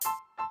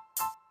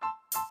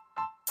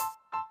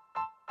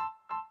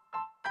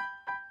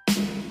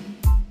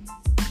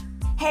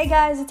Hey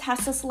guys, it's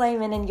Hassa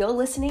Suleiman and you're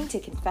listening to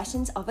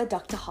Confessions of a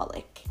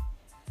Doctorholic.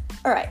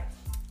 Alright,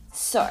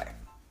 so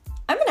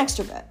I'm an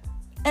extrovert,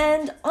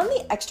 and on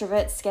the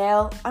extrovert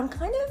scale, I'm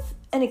kind of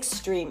an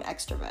extreme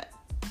extrovert.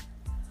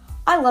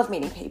 I love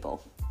meeting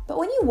people, but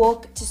when you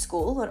walk to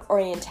school on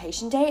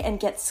orientation day and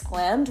get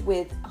slammed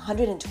with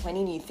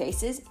 120 new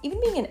faces,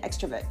 even being an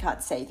extrovert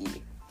can't save you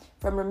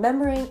from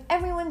remembering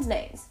everyone's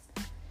names.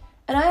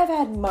 And I have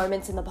had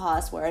moments in the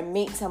past where I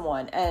meet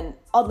someone and,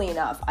 oddly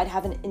enough, I'd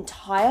have an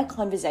entire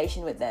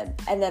conversation with them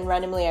and then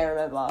randomly I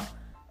remember,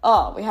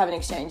 oh, we haven't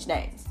exchanged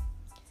names.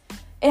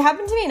 It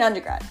happened to me in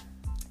undergrad.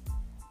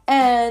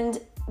 And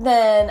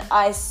then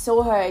I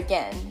saw her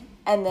again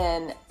and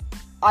then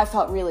I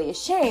felt really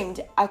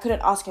ashamed. I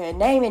couldn't ask her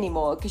name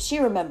anymore because she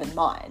remembered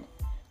mine.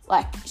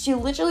 Like, she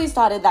literally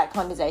started that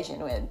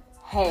conversation with,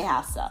 hey,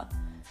 Hassa.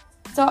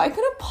 So I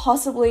couldn't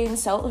possibly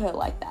insult her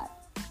like that.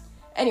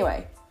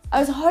 Anyway, I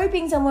was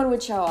hoping someone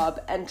would show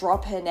up and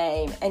drop her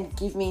name and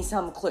give me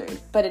some clue,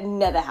 but it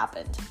never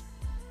happened.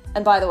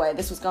 And by the way,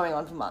 this was going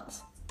on for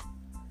months.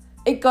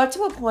 It got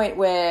to a point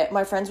where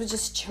my friends would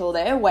just chill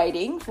there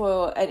waiting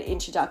for an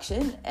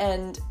introduction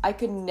and I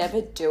could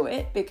never do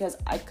it because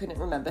I couldn't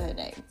remember her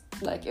name.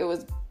 Like, it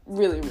was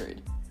really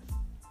rude.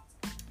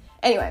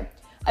 Anyway,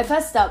 I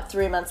fessed up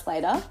 3 months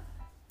later.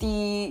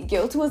 The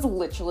guilt was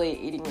literally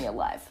eating me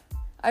alive.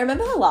 I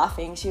remember her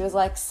laughing. She was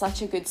like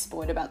such a good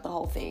sport about the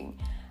whole thing.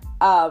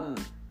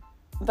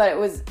 But it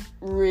was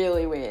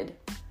really weird.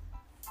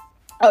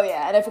 Oh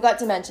yeah, and I forgot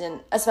to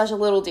mention a special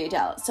little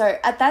detail. So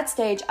at that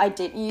stage, I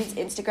didn't use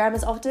Instagram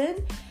as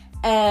often,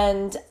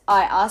 and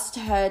I asked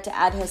her to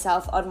add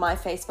herself on my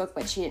Facebook,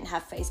 but she didn't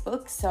have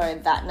Facebook, so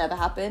that never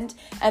happened.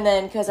 And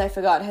then because I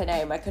forgot her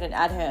name, I couldn't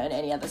add her on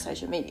any other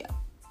social media.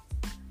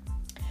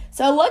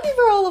 So lucky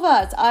for all of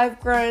us, I've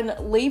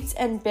grown leaps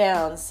and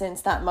bounds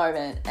since that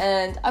moment,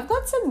 and I've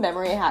got some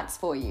memory hacks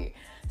for you.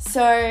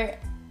 So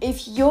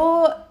if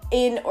you're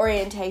in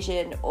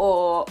orientation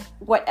or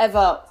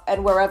whatever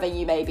and wherever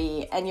you may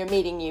be and you're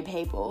meeting new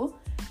people,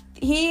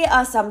 here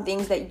are some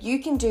things that you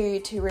can do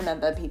to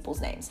remember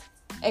people's names.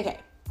 Okay,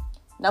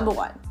 number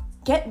 1,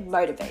 get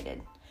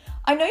motivated.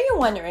 I know you're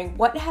wondering,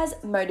 what has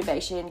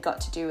motivation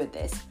got to do with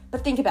this?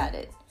 But think about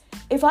it.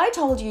 If I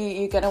told you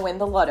you're going to win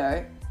the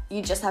lotto,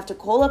 you just have to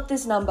call up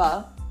this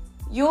number,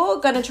 you're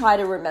going to try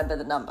to remember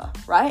the number,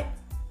 right?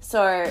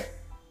 So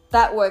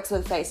that works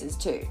with faces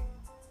too,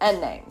 and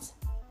names.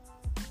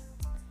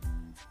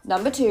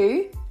 Number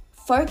 2,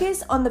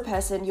 focus on the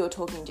person you're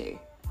talking to.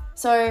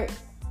 So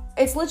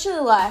it's literally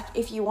like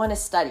if you want to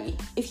study,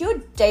 if you're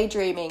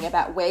daydreaming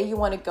about where you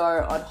want to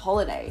go on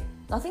holiday,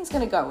 nothing's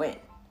going to go in.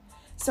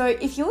 So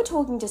if you're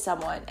talking to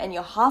someone and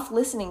you're half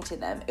listening to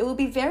them, it will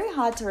be very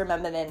hard to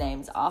remember their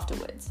names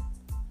afterwards.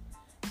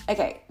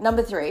 Okay,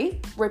 number 3,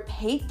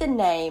 repeat the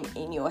name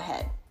in your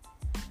head.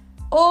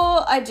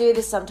 Or I do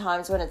this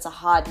sometimes when it's a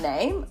hard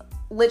name.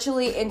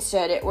 Literally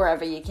insert it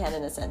wherever you can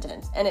in a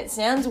sentence. And it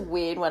sounds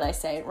weird when I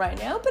say it right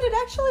now, but it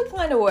actually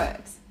kind of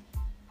works.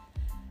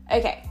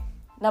 Okay,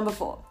 number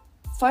 4,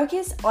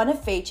 focus on a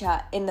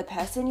feature in the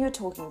person you're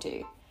talking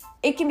to.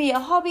 It can be a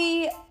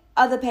hobby,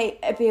 other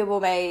people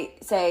may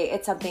say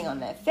it's something on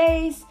their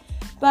face,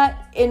 but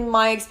in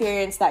my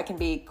experience, that can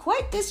be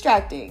quite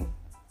distracting.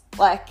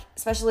 Like,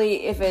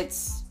 especially if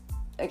it's,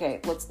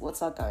 okay, let's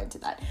not go into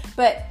that.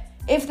 But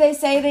if they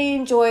say they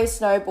enjoy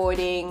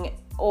snowboarding,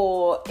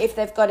 or if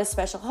they've got a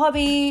special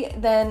hobby,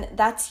 then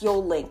that's your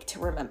link to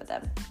remember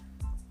them.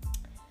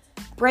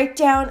 Break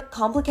down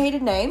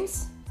complicated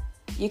names.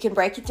 You can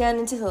break it down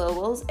into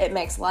syllables. It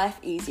makes life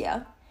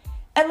easier.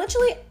 And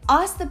literally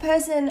ask the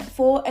person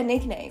for a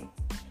nickname.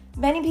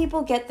 Many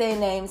people get their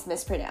names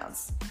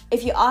mispronounced.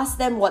 If you ask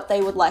them what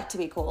they would like to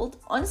be called,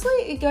 honestly,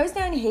 it goes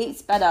down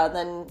heaps better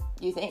than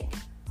you think.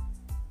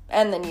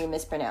 And then you're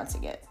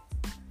mispronouncing it.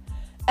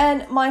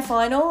 And my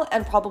final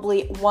and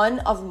probably one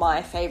of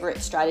my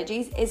favorite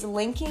strategies is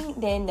linking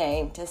their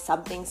name to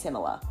something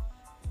similar.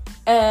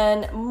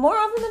 And more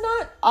often than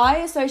not, I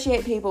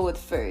associate people with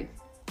food.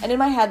 And in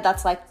my head,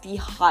 that's like the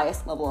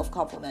highest level of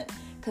compliment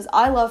because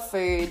I love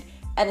food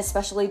and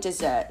especially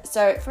dessert.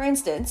 So for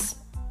instance,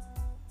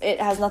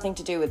 it has nothing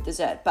to do with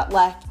dessert, but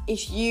like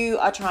if you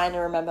are trying to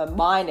remember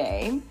my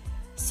name,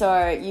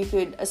 so you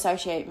could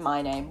associate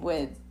my name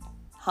with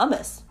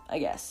hummus, I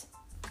guess.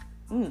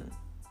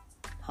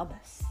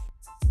 Hummus.